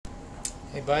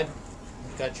Hey bud,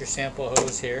 you've got your sample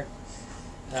hose here.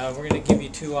 We're going to give you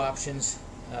two options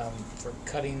for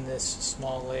cutting this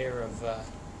small layer of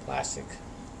plastic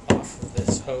off of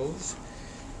this hose.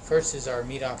 First is our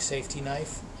Medoc safety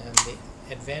knife, and the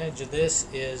advantage of this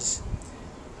is,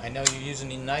 I know you're using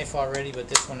the knife already, but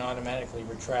this one automatically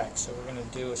retracts. So we're going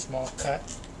to do a small cut.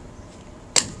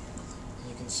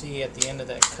 You can see at the end of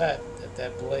that cut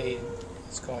that blade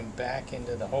is going back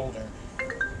into the holder.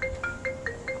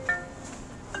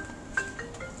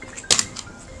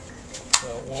 So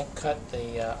it won't cut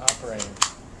the operator.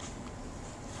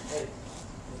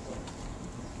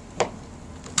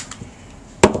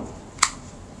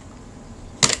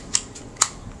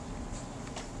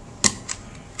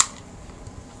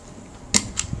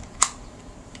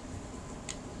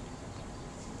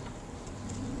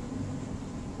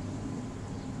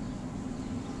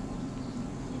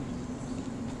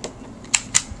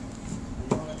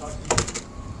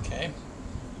 Okay.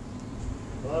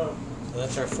 So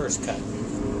that's our first cut.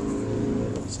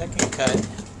 Second cut,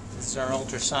 this is our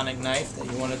ultrasonic knife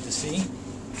that you wanted to see.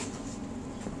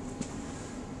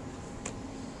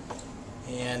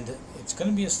 And it's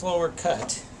going to be a slower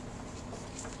cut,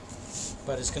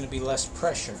 but it's going to be less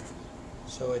pressure.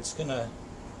 So it's going to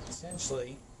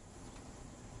essentially,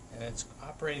 and it's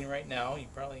operating right now, you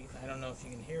probably, I don't know if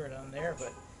you can hear it on there, but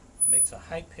it makes a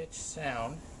high-pitched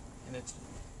sound, and it's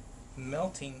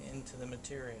melting into the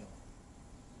material.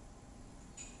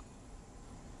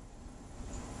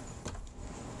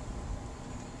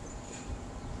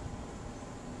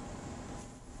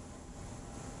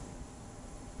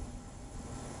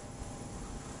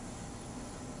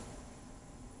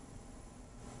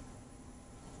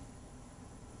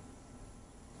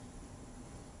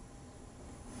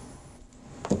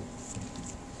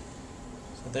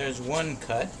 There's one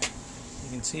cut. You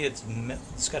can see it's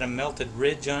got a melted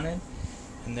ridge on it,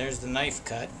 and there's the knife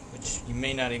cut, which you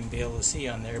may not even be able to see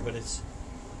on there, but it's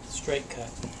a straight cut.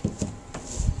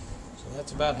 So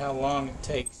that's about how long it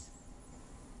takes.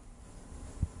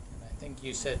 And I think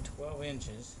you said 12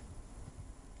 inches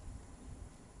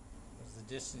was the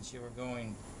distance you were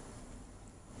going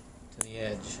to the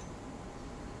edge.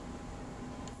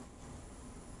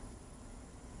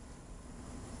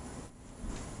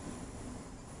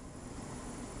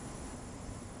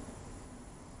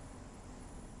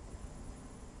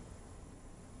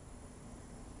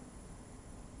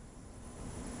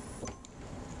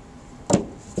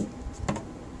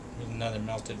 Another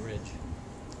melted ridge.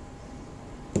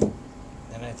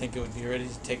 Then I think it would be ready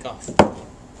to take off.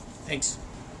 Thanks.